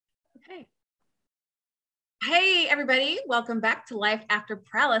Okay. Hey, everybody. Welcome back to Life After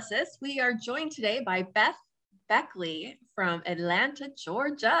Paralysis. We are joined today by Beth Beckley from Atlanta,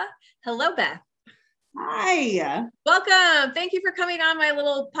 Georgia. Hello, Beth. Hi. Welcome. Thank you for coming on my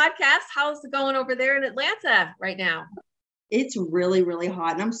little podcast. How's it going over there in Atlanta right now? It's really, really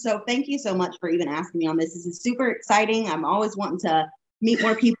hot. And thank you so much for even asking me on this. This is super exciting. I'm always wanting to meet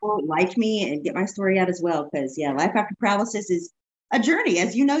more people like me and get my story out as well. Because Life After Paralysis is a journey,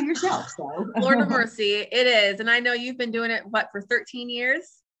 as you know yourself. So Lord of mercy, it is. And I know you've been doing it, for 13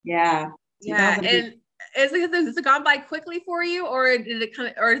 years? Yeah. And has it gone by quickly for you, or does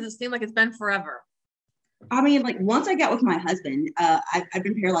it seem like it's been forever? I mean, like once I got with my husband, I've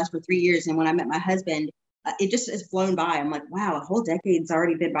been paralyzed for 3 years. And when I met my husband, it just has flown by. I'm like, wow, a whole decade's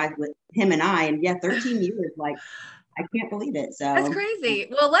already been by with him and I. And 13 years, like, I can't believe it. So that's crazy.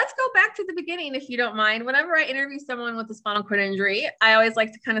 Well, let's go back to the beginning, if you don't mind. Whenever I interview someone with a spinal cord injury, I always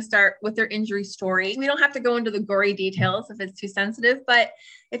like to kind of start with their injury story. We don't have to go into the gory details if it's too sensitive, but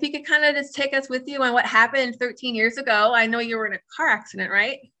if you could kind of just take us with you on what happened 13 years ago. I know you were in a car accident,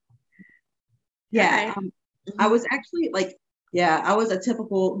 right? Yeah. I was actually I was a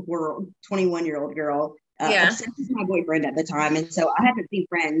typical girl, 21-year-old girl. Obsessed with my boyfriend at the time. And so I haven't seen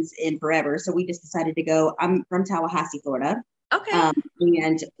friends in forever. So we just decided to go. I'm from Tallahassee, Florida. Okay.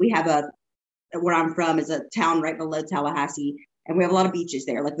 And we have where I'm from is a town right below Tallahassee. And we have a lot of beaches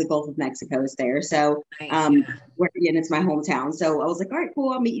there, like the Gulf of Mexico is there. So, and it's my hometown. So I was like, all right,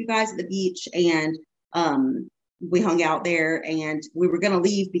 cool. I'll meet you guys at the beach. And we hung out there and we were going to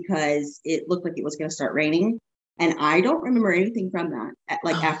leave because it looked like it was going to start raining. And I don't remember anything from that.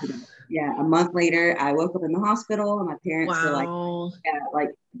 After that. Yeah. A month later, I woke up in the hospital and my parents were like,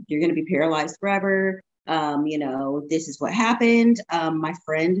 you're going to be paralyzed forever. This is what happened. My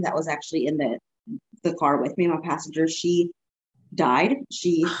friend that was actually in the car with me, my passenger, she died.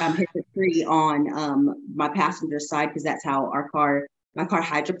 She hit the tree on my passenger side because that's how my car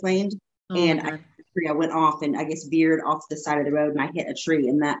hydroplaned. I went off and I guess veered off to the side of the road and I hit a tree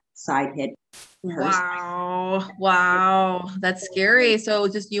and that side hit her. Wow. That's scary. So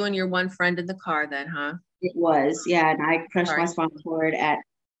just you and your one friend in the car then, huh? It was, yeah. And I crushed my spinal cord at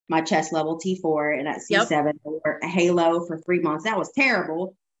my chest level T4 and at C7 or a halo for 3 months. That was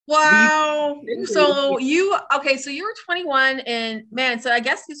terrible. Wow. So you were 21 and man, so I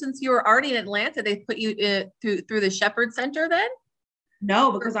guess since you were already in Atlanta, they put you through the Shepherd Center then?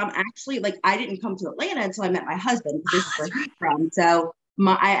 No, because I'm actually I didn't come to Atlanta until I met my husband. This is where he's from. So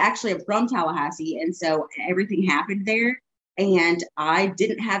I actually am from Tallahassee. And so everything happened there. And I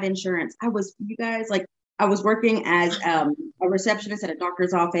didn't have insurance. I was working as a receptionist at a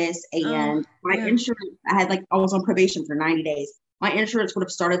doctor's office and my insurance, I was on probation for 90 days. My insurance would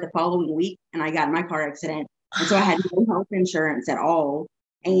have started the following week and I got in my car accident. And so I had no health insurance at all.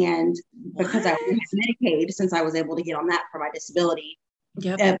 And because I had Medicaid, since I was able to get on that for my disability,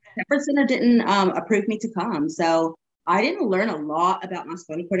 Shepherd Center didn't approve me to come. So I didn't learn a lot about my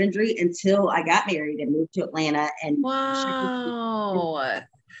spinal cord injury until I got married and moved to Atlanta. And wow,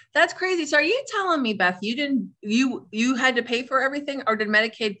 that's crazy. So are you telling me, Beth, you had to pay for everything, or did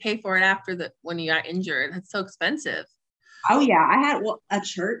Medicaid pay for it when you got injured? That's so expensive. Oh yeah, I had a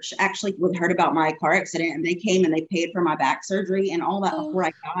church actually heard about my car accident and they came and they paid for my back surgery and all that before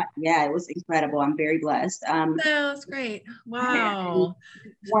I got. Yeah, it was incredible. I'm very blessed. That's great. Wow.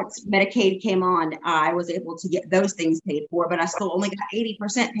 Once Medicaid came on, I was able to get those things paid for, but I still only got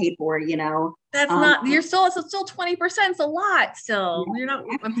 80% paid for. That's not. You're still. It's still 20%. It's a lot. Still, you're not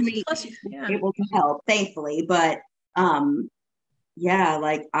able to help, thankfully. But I'm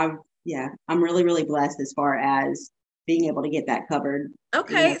really, really blessed as far as being able to get that covered.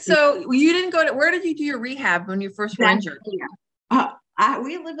 Okay. So you didn't where did you do your rehab when you first were injured?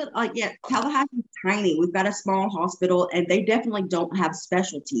 We live in Tallahassee's tiny. We've got a small hospital and they definitely don't have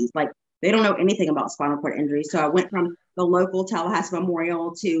specialties. They don't know anything about spinal cord injury. So I went from the local Tallahassee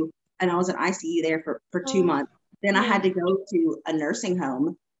Memorial and I was in ICU there for 2 months. Then I had to go to a nursing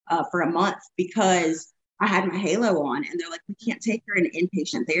home for a month because I had my halo on and they're like, we can't take her in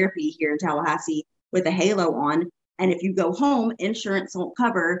inpatient therapy here in Tallahassee with a halo on. And if you go home, insurance won't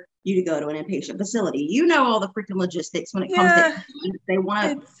cover you to go to an inpatient facility. All the freaking logistics when it comes to they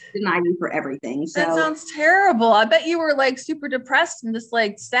want to deny you for everything. So that sounds terrible. I bet you were super depressed and just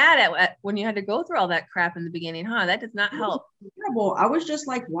sad when you had to go through all that crap in the beginning, huh? That does not help. Terrible. I was just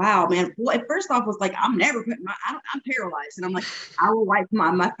like, wow, man. Well, at first off was I'm never putting I'm paralyzed. And I'm like, I will wipe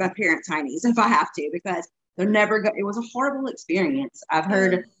my parents' tinies if I have to, because they're never good. It was a horrible experience. I've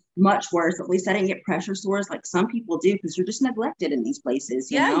heard much worse. At least I didn't get pressure sores like some people do because you're just neglected in these places.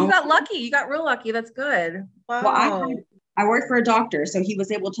 You got lucky. You got real lucky. That's good. Wow. Well, I worked for a doctor, so he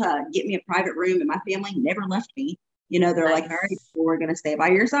was able to get me a private room, and my family never left me. They're Nice. like, all right, well, we're going to stay by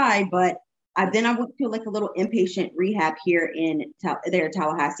your side. But I went to like a little inpatient rehab here in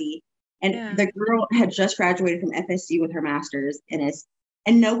Tallahassee, and the girl had just graduated from FSU with her master's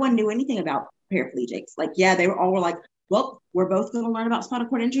and no one knew anything about paraplegics. Like, yeah, they were like, well, we're both going to learn about spinal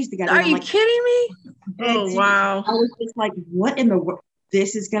cord injuries together. Are you kidding me? Oh, wow. I was just like, what in the world?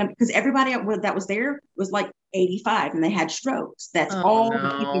 This is going to, because everybody that was there was like 85 and they had strokes. That's all the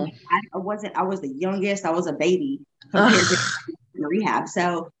people. I was the youngest. I was a baby compared to rehab.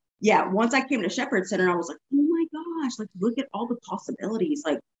 So yeah, once I came to Shepherd Center, I was like, oh my gosh, like look at all the possibilities.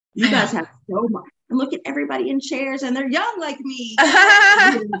 Like you guys have so much. And look at everybody in chairs and they're young like me.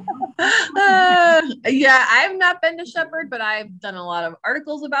 Yeah, I've not been to Shepherd, but I've done a lot of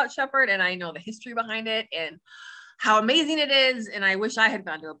articles about Shepherd and I know the history behind it and how amazing it is. And I wish I had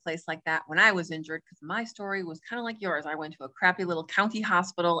gone to a place like that when I was injured, because my story was kind of like yours. I went to a crappy little county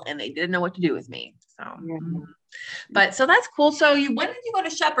hospital and they didn't know what to do with me. So, but so that's cool. So when did you go to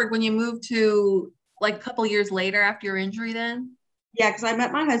Shepherd? When you moved to like a couple years later after your injury then? Yeah, because I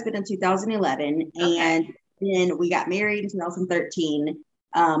met my husband in 2011 and then we got married in 2013.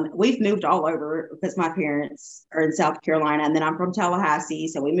 We've moved all over because my parents are in South Carolina and then I'm from Tallahassee.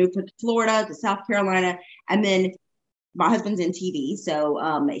 So we moved to Florida, to South Carolina, and then my husband's in TV. So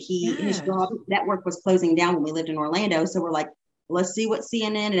his job network was closing down when we lived in Orlando. So we're like, let's see what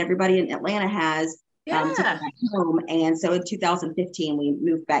CNN and everybody in Atlanta has to come back home. And so in 2015, we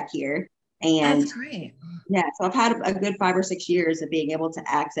moved back here. And that's great. Yeah, so I've had a good 5 or 6 years of being able to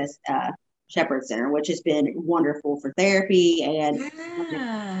access Shepherd Center, which has been wonderful for therapy. And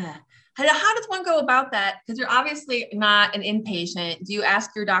how does one go about that? Because you're obviously not an inpatient. Do you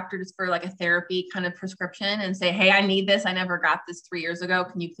ask your doctor just for like a therapy kind of prescription and say, hey, I need this. I never got this 3 years ago.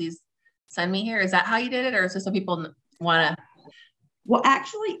 Can you please send me here? Is that how you did it? Or is this so people want to? Well,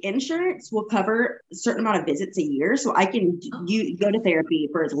 actually, insurance will cover a certain amount of visits a year. So I can you go to therapy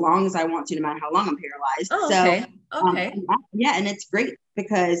for as long as I want to, no matter how long I'm paralyzed. Yeah, and it's great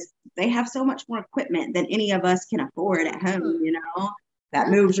because they have so much more equipment than any of us can afford at home, that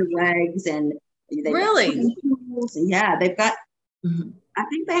moves your legs and really? Yeah, they've got I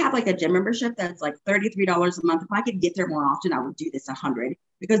think they have like a gym membership that's like $33 a month. If I could get there more often, I would do this 100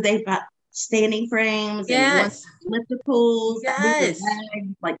 because they've got standing frames and ellipticals, legs,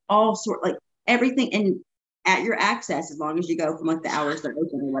 like all sort, like everything, and at your access as long as you go from like the hours they're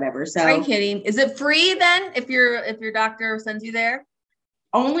open or whatever. So are you kidding? Is it free then if your doctor sends you there?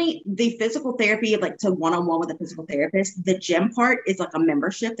 Only the physical therapy, like to one-on-one with a physical therapist. The gym part is like a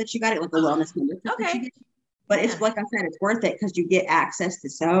membership that you got, like a wellness membership that you get. But it's like I said, it's worth it because you get access to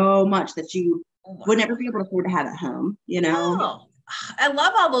so much that you would never be able to afford to have at home, I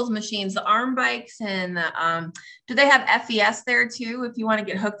love all those machines, the arm bikes and do they have FES there too? If you want to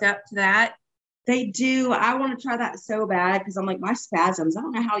get hooked up to that. They do. I want to try that so bad because I'm like, my spasms, I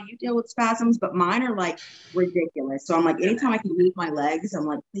don't know how you deal with spasms, but mine are like ridiculous. So I'm like, anytime I can move my legs, I'm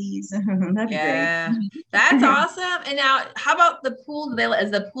like, please. That'd be great. That's awesome. And now how about the pool?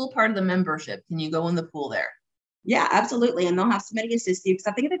 Is the pool part of the membership? Can you go in the pool there? Yeah, absolutely. And they'll have somebody assist you because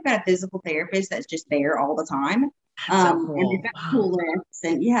I think they've got a physical therapist that's just there all the time. So cool. And they've got pool lifts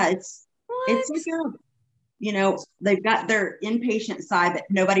and it's like they've got their inpatient side that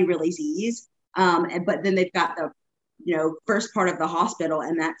nobody really sees. But then they've got the, first part of the hospital,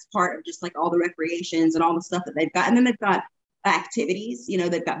 and that's part of just like all the recreations and all the stuff that they've got. And then they've got activities,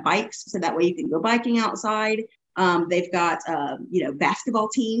 they've got bikes, so that way you can go biking outside. They've got, basketball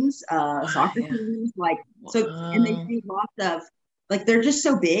teams, soccer teams, and they do lots of, like, they're just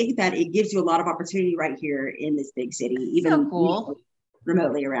so big that it gives you a lot of opportunity right here in this big city, even so cool.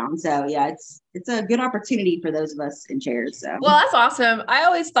 Remotely around. So yeah, it's a good opportunity for those of us in chairs. So well, that's awesome. I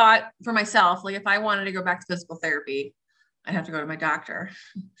always thought for myself, like if I wanted to go back to physical therapy, I'd have to go to my doctor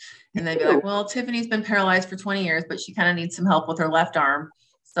and they'd be like, well, Tiffany's been paralyzed for 20 years, but she kind of needs some help with her left arm.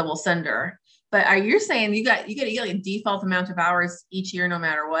 So we'll send her. But are you saying you get like a default amount of hours each year, no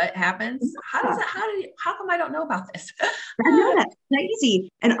matter what happens? How come I don't know about this? I know, that's crazy.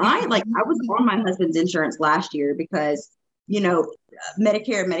 And I was on my husband's insurance last year because,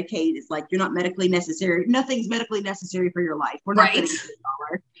 Medicare and Medicaid is like, you're not medically necessary. Nothing's medically necessary for your life. We're not going to get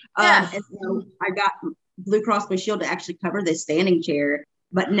 $1. And so I got Blue Cross Blue Shield to actually cover this standing chair.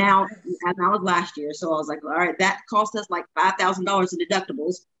 But now, and that was last year. So I was like, all right, that cost us like $5,000 in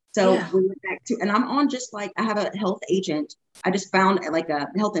deductibles. So we went back to, and I'm on just like, I have a health agent. I just found like a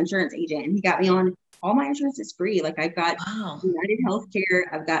health insurance agent and he got me on, all my insurance is free. Like I've got United Healthcare.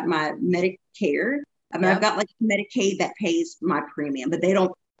 I've got my Medicare. I've got like Medicaid that pays my premium, but they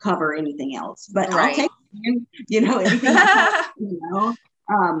don't cover anything else. But I'll take anything,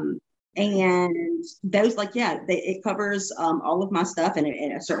 and those it covers all of my stuff and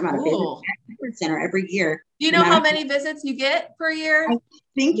a certain amount of visits at the Comfort Center every year. Do you know how many visits you get per year? I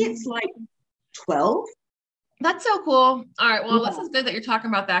think it's like 12. That's so cool. All right. Well, this is good that you're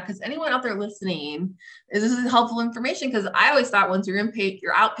talking about that, because anyone out there listening, this is helpful information, because I always thought once your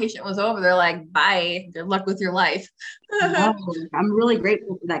outpatient was over, they're like, bye, good luck with your life. I'm really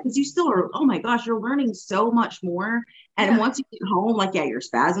grateful for that, because you still are, oh my gosh, you're learning so much more. And once you get home, your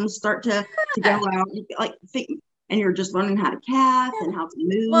spasms start to go out, and you're just learning how to cath and how to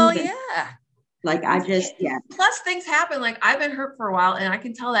move. Well, Plus things happen. Like I've been hurt for a while, and I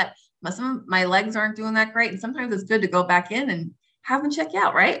can tell that my legs aren't doing that great. And sometimes it's good to go back in and have them check you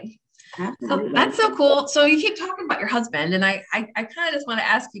out. Right. Absolutely. So that's so cool. So you keep talking about your husband, and I kind of just want to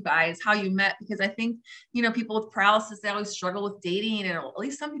ask you guys how you met, because I think, people with paralysis, they always struggle with dating, and at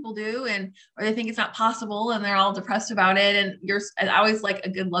least some people do, or they think it's not possible and they're all depressed about it. And I always like a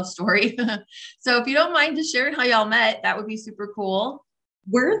good love story. So if you don't mind just sharing how y'all met, that would be super cool.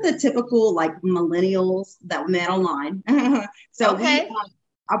 We're the typical millennials that met online. So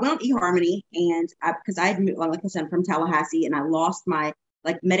I went on eHarmony, and because I had moved, like I said, from Tallahassee, and I lost my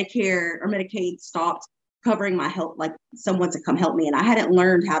Medicare or Medicaid stopped covering my health, someone to come help me. And I hadn't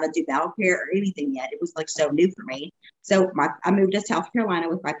learned how to do bowel care or anything yet. It was so new for me. So I moved to South Carolina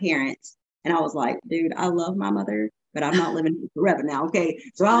with my parents, and I was like, dude, I love my mother, but I'm not living here forever now. Okay.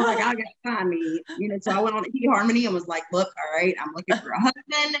 So I was like, I got to find me, so I went on eHarmony and was like, look, all right, I'm looking for a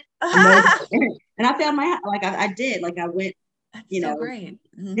husband. And I found I did, I went, that's so great.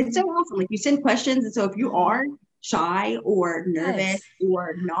 Mm-hmm. It's so awesome. You send questions. And so if you are shy or nervous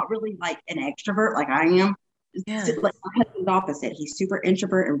or not really an extrovert like I am, my husband's opposite. He's super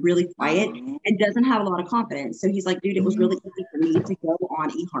introvert and really quiet and doesn't have a lot of confidence. So he's like, dude, it was really easy for me to go on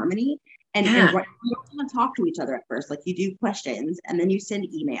eHarmony and you don't want to talk to each other at first. You do questions, and then you send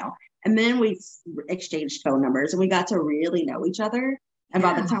email, and then we exchanged phone numbers, and we got to really know each other. And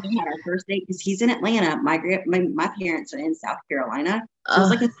by the time we had our first date, because he's in Atlanta, my parents are in South Carolina. So it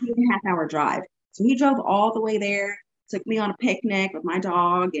was a 2.5 hour drive. So he drove all the way there, took me on a picnic with my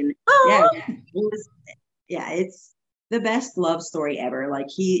dog. And it's the best love story ever.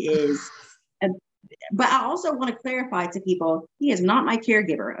 He is, but I also want to clarify to people, he is not my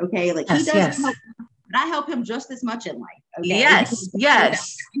caregiver. Okay. He does help, but I help him just as much in life. Okay?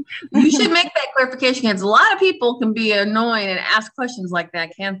 Yes. You should make that clarification, because a lot of people can be annoying and ask questions like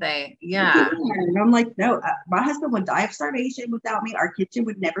that, can't they? Yeah. And I'm like, no, my husband would die of starvation without me. Our kitchen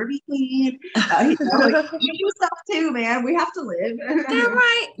would never be clean. You do stuff too, man. We have to live.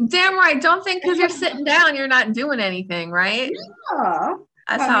 Damn right. Don't think because you're sitting down, you're not doing anything, right? Yeah.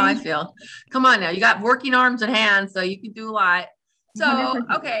 That's how I feel. Come on now. You got working arms and hands, so you can do a lot. So,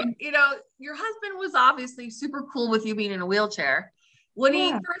 okay, your husband was obviously super cool with you being in a wheelchair. When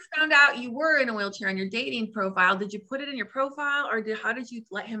he first found out you were in a wheelchair on your dating profile, did you put it in your profile, or how did you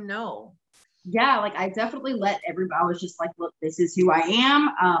let him know? Yeah, I definitely let everybody. I was just like, look, this is who I am.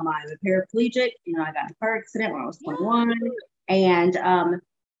 I'm a paraplegic. I got in a car accident when I was 21, and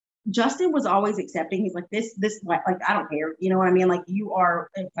Justin was always accepting. He's like, this, I don't care. You know what I mean? You are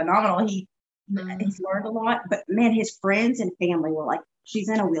phenomenal. He's learned a lot, but man, his friends and family were like, she's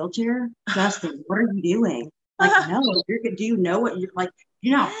in a wheelchair. Justin, what are you doing? No, do you know what you're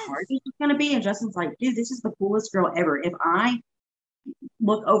you know how hard this is going to be? And Justin's like, dude, this is the coolest girl ever. If I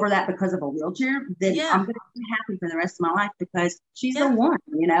look over that because of a wheelchair, then I'm going to be happy for the rest of my life, because she's the one,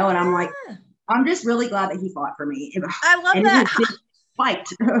 and I'm like, I'm just really glad that he fought for me. I love that. Fight.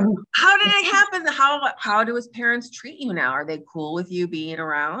 How did it happen? How do his parents treat you now? Are they cool with you being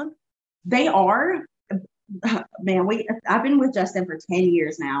around? They are. Man, I've been with Justin for 10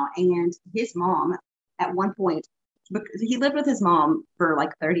 years now, and his mom at one point, because he lived with his mom for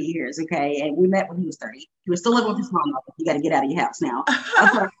 30 years, okay, and we met when he was 30. He was still living with his mom. You got to get out of your house now.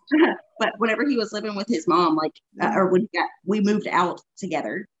 But whenever he was living with his mom, or when we moved out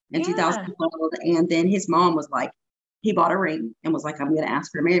together in 2012, and then his mom was like, he bought a ring and was like, I'm going to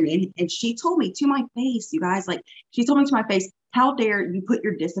ask her to marry me. And she told me to my face, you guys, she told me to my face, how dare you put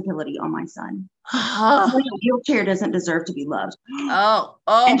your disability on my son? A wheelchair doesn't deserve to be loved. Oh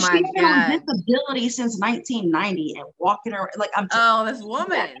and my God. She's been on disability since 1990 and walking around this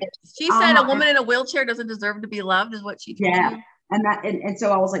woman. She said a woman in a wheelchair doesn't deserve to be loved, is what she told you. And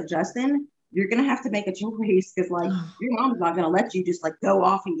so I was like, Justin, you're gonna have to make a choice, because your mom's not gonna let you just go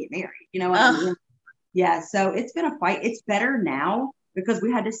off and get married. You know what I mean? Yeah. So it's been a fight. It's better now, because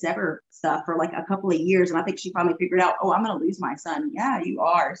we had to sever stuff for a couple of years. And I think she finally figured out, I'm going to lose my son. Yeah, you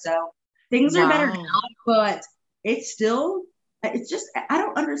are. So things are better now, but it's just, I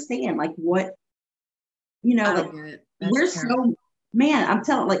don't understand what like we're terrible. So, man, I'm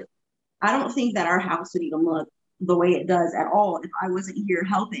telling, like, I don't think that our house would even look the way it does at all if I wasn't here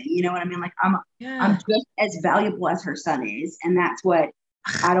helping. You know what I mean? Like I'm just as valuable as her son is, and that's what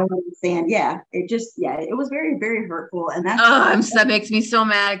I don't understand. It was very, very hurtful, and that makes me so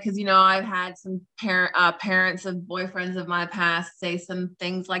mad because I've had some parents of boyfriends of my past say some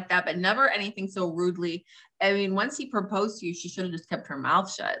things like that, but never anything so rudely. I mean, once he proposed to you, she should have just kept her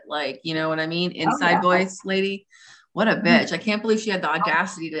mouth shut. Like, you know what I mean? Inside voice, lady. What a bitch. I can't believe she had the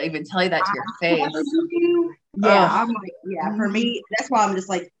audacity to even tell you that to your face. I'm like, for me, that's why I'm just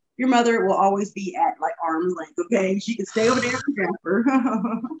like, your mother will always be at like arm's length, okay? She can stay over there and grab her.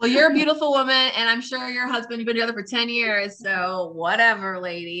 Well, you're a beautiful woman, and I'm sure your husband, you've been together for 10 years, so whatever,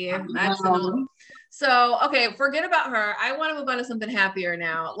 lady. So, okay, forget about her. I want to move on to something happier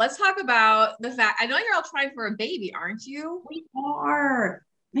now. Let's talk about the fact, I know you're all trying for a baby, aren't you? We are.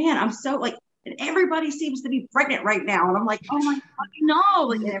 Man, I'm so like, and everybody seems to be pregnant right now. And I'm like, oh my God, no.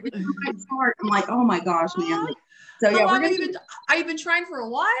 Like, every time I start, I'm like, oh my gosh, man. So how long have you been trying for a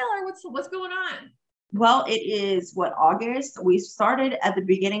while, or what's going on? Well, it is August. We started at the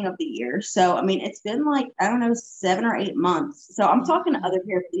beginning of the year. So, I mean, it's been like, I don't know, 7 or 8 months. So I'm talking to other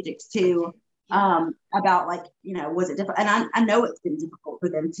paraplegics too, about like, was it difficult? And I know it's been difficult for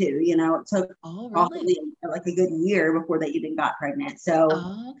them too. It took probably like a good year before they even got pregnant. So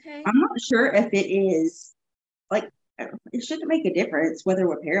I'm not sure if it is like, it shouldn't make a difference whether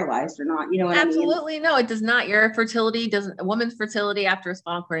we're paralyzed or not. You know what I mean? Absolutely. No, it does not. A woman's fertility after a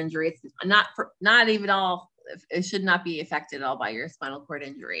spinal cord injury, it's not even all, it should not be affected at all by your spinal cord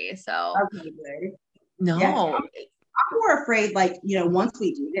injury. So, okay, good. No. Yeah, I'm more afraid, like, once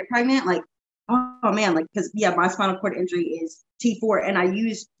we do get pregnant, like, oh man, like, because my spinal cord injury is T4 and I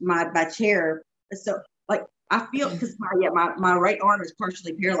use my chair. So like, I feel because my right arm is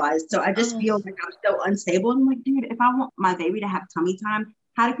partially paralyzed. So I just feel like I'm so unstable. And I'm like, dude, if I want my baby to have tummy time,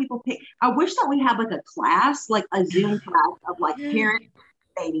 how do people pick? I wish that we had like a class, like a Zoom class of like parents,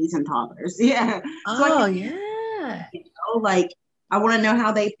 babies, and toddlers. Yeah. Like, I want to know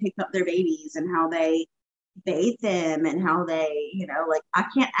how they pick up their babies and how they bathe them and how they, like, I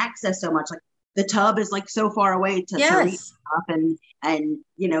can't access so much. Like, the tub is like so far away to reach up and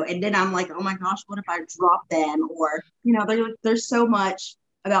then I'm like, oh my gosh, what if I drop them? Or, there's so much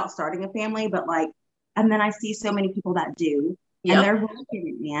about starting a family, but like, and then I see so many people that do, and they're rocking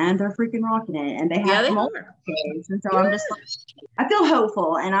it, man. They're freaking rocking it, and they have multiple kids. And so I'm just like, I feel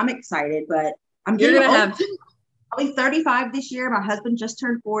hopeful and I'm excited, but I'm getting old. I'll be 35 this year. My husband just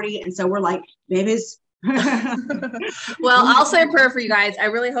turned 40, and so we're like, babies. Well, I'll say a prayer for you guys. I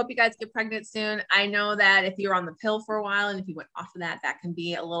really hope you guys get pregnant soon. I know that if you're on the pill for a while and if you went off of that can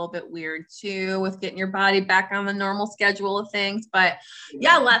be a little bit weird too with getting your body back on the normal schedule of things. But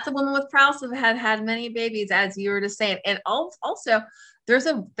lots of women with paralysis have had many babies, as you were just saying. And also there's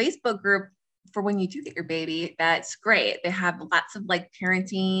a Facebook group for when you do get your baby. That's great. They have lots of like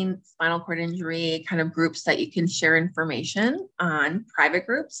parenting, spinal cord injury kind of groups that you can share information on, private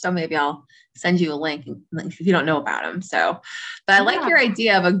groups. So maybe I'll send you a link if you don't know about them. So, but I like your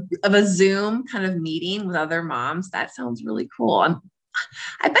idea of a Zoom kind of meeting with other moms. That sounds really cool.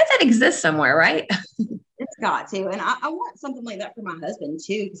 I bet that exists somewhere, right? It's got to. And I want something like that for my husband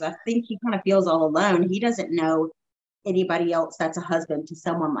too, because I think he kind of feels all alone. He doesn't know anybody else that's a husband to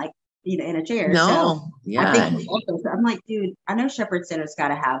someone like, in a chair. No, so I think also, I'm like, dude, I know Shepherd Center's got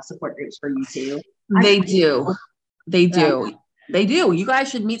to have support groups for you too. They do. You guys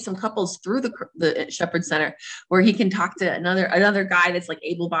should meet some couples through the Shepherd Center where he can talk to another guy that's like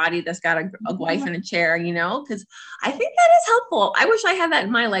able-bodied, that's got a wife in a chair, because I think that is helpful. I wish I had that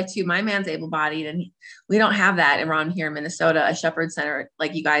in my life too. My man's able-bodied and we don't have that around here in Minnesota, a Shepherd Center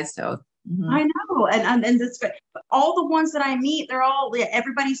like you guys. So I know, and that's good. All the ones that I meet, they're all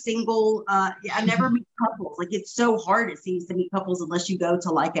everybody's single. I never meet couples. Like, it's so hard, it seems, to meet couples unless you go to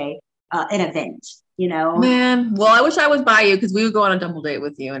like an event. Man, well, I wish I was by you because we would go on a double date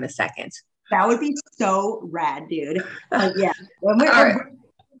with you in a second. That would be so rad, dude. Like,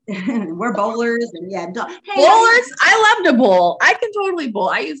 we're bowlers and bowlers. I love to bowl. I can totally bowl.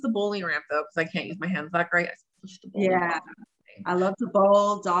 I use the bowling ramp though because I can't use my hands that great. I love to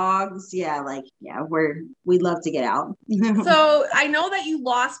bowl, dogs. We love to get out. So I know that you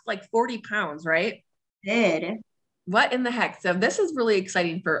lost like 40 pounds, right? Did. What in the heck? So this is really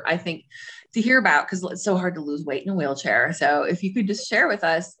exciting I think, to hear about, because it's so hard to lose weight in a wheelchair. So if you could just share with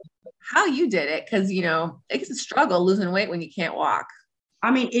us how you did it, because, it's a struggle losing weight when you can't walk. I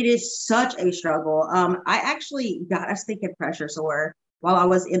mean, it is such a struggle. I actually got a stinking pressure sore while I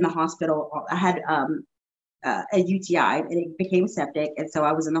was in the hospital. I had a UTI and it became septic. And so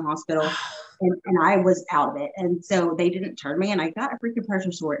I was in the hospital and I was out of it. And so they didn't turn me, and I got a freaking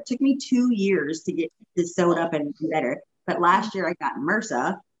pressure sore. It took me 2 years to get this sewed up and better. But last year I got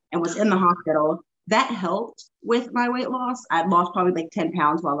MRSA and was in the hospital. That helped with my weight loss. I'd lost probably like 10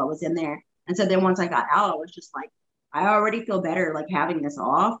 pounds while I was in there. And so then once I got out, I was just like, I already feel better like having this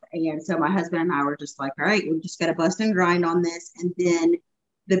off. And so my husband and I were just like, all right, we just got to bust and grind on this. And then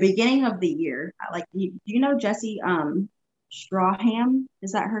the beginning of the year, like, do you know Jessie Strawham?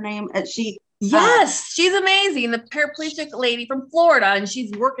 Is that her name? Yes, she's amazing. The paraplegic lady from Florida, and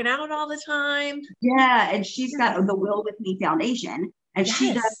she's working out all the time. Yeah, and she's got the Will With Me Foundation, and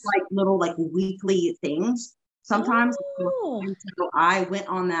she does like little like weekly things sometimes. And so I went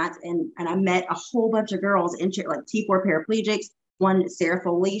on that, and I met a whole bunch of girls in like T4 paraplegics. One, Sarah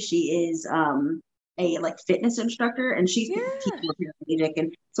Foley, she is a like fitness instructor, and she's T4 paraplegic.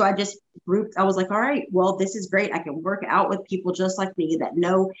 And so I just I was like, all right, well, this is great. I can work out with people just like me that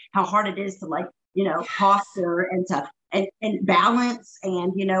know how hard it is to like, posture and to and balance,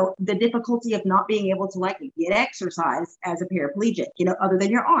 and the difficulty of not being able to like get exercise as a paraplegic, other than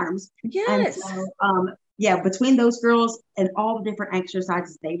your arms. Yes. And so, between those girls and all the different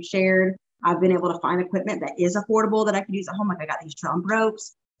exercises they've shared, I've been able to find equipment that is affordable that I can use at home. Like I got these Trump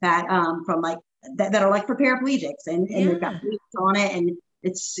ropes that from like that are like for paraplegics, and they've got weights on it, and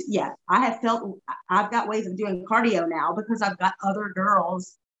it's I've got ways of doing cardio now because I've got other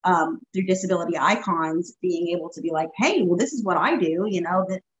girls through Disability Icons being able to be like, hey, well, this is what I do,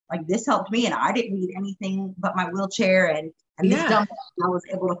 that like this helped me, and I didn't need anything but my wheelchair and this dumbbell. I was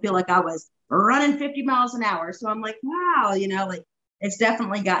able to feel like I was running 50 miles an hour. So I'm like, wow, like it's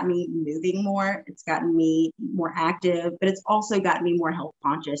definitely got me moving more. It's gotten me more active, but it's also gotten me more health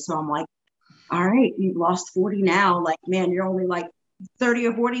conscious. So I'm like, all right, you've lost 40 now. Like, man, you're only like 30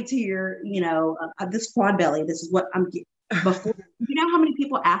 or 40 to your, this quad belly. This is what I'm getting before. You know how many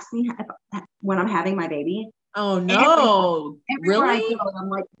people ask me when I'm having my baby? Oh no, everywhere I go, I'm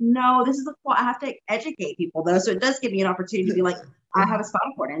like, no, this is I have to educate people though. So it does give me an opportunity to be like, I have a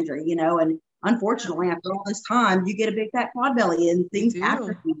spinal cord injury, and unfortunately after all this time, you get a big fat quad belly and things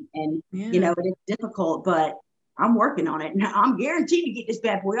atrophy, and it's difficult, but I'm working on it. Now I'm guaranteed to get this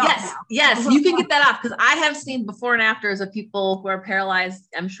bad boy off now. Yes, you can get that off, because I have seen before and afters of people who are paralyzed.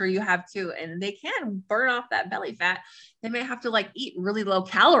 I'm sure you have too, and they can burn off that belly fat. They may have to like eat really low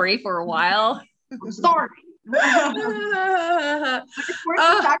calorie for a while. I'm sorry. I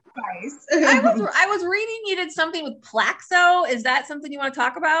was reading you did something with Plaxo. Is that something you want to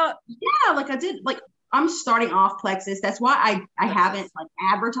talk about? Yeah, like I did. Like I'm starting off Plexus. That's why I haven't like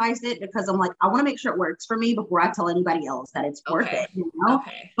advertised it, because I'm like, I want to make sure it works for me before I tell anybody else that it's worth it.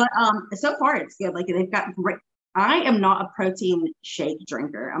 But so far it's good. Like they've got great. I am not a protein shake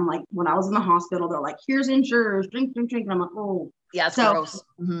drinker. I'm like, when I was in the hospital, they're like, here's Ensures, drink. And I'm like, oh. Yeah, it's gross.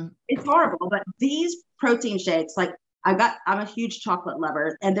 It's horrible. But these protein shakes, like I'm a huge chocolate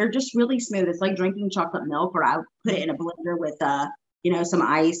lover, and they're just really smooth. It's like drinking chocolate milk, or I put it in a blender with some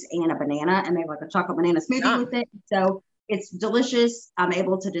ice and a banana, and make like a chocolate banana smoothie with it. So it's delicious. I'm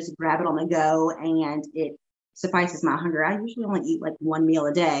able to just grab it on the go, and it suffices my hunger. I usually only eat like one meal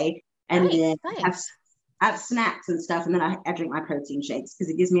a day, and then I have snacks and stuff, and then I drink my protein shakes because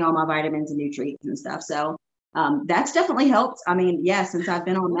it gives me all my vitamins and nutrients and stuff. So that's definitely helped. I mean, since I've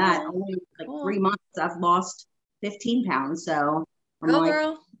been on that, only like 3 months, I've lost 15 pounds. So I'm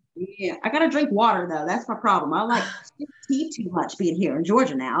girl. Yeah, I gotta drink water though. That's my problem. I like tea too much being here in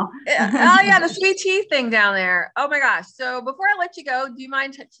Georgia now. The sweet tea thing down there. Oh my gosh. So before I let you go, do you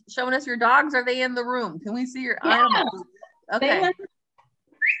mind showing us your dogs? Are they in the room? Can we see your animals? Okay.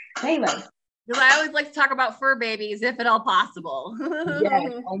 Baylor. Because I always like to talk about fur babies, if at all possible.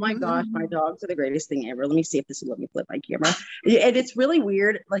 Yes. Oh my gosh, my dogs are the greatest thing ever. Let me see if this will let me flip my camera. And it's really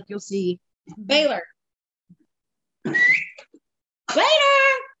weird. Like you'll see Baylor.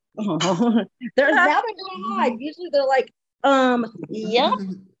 Oh, they're now they're going hide. Usually they're like, yep.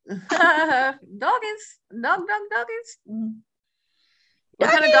 Doggies.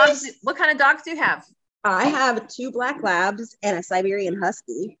 Doggies. What kind of dogs do you have? I have 2 black labs and a Siberian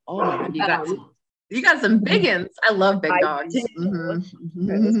Husky. Oh my God, you got some big ones. I love big dogs.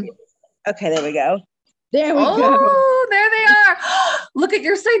 Okay, there we go. There we go. Oh, there they are. Look at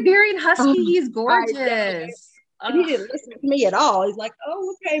your Siberian Husky. He's gorgeous. He didn't listen to me at all. He's like,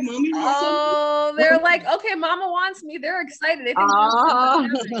 oh, okay, mommy. Oh, they're like, okay, mama wants me. They're excited. They think hi,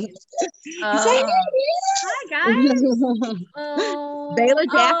 guys. Baylor,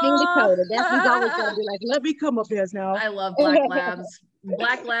 Daphne, Dakota. Daphne's always going to be like, let me come up here now. I love black labs.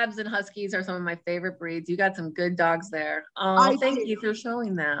 Black Labs and Huskies are some of my favorite breeds. You got some good dogs there. Oh, thank you for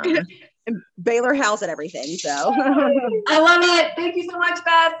showing them. And Baylor House and everything. So I love it. Thank you so much,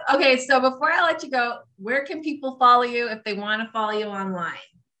 Beth. Okay, so before I let you go, where can people follow you if they want to follow you online?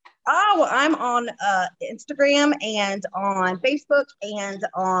 Oh, well, I'm on Instagram and on Facebook and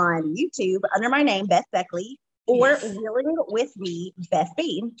on YouTube under my name, Beth Beckley, or Reeling with Me, Beth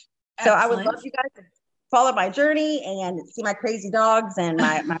B. So I would love you guys to follow my journey and see my crazy dogs and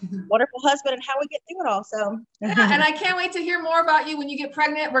my wonderful husband and how we get through it all. So yeah, and I can't wait to hear more about you when you get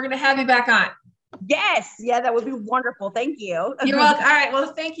pregnant. We're going to have you back on. Yes. Yeah, that would be wonderful. Thank you. You're welcome. All right.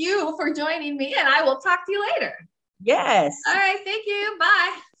 Well, thank you for joining me, and I will talk to you later. Yes. All right. Thank you.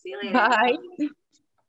 Bye. See you later. Bye.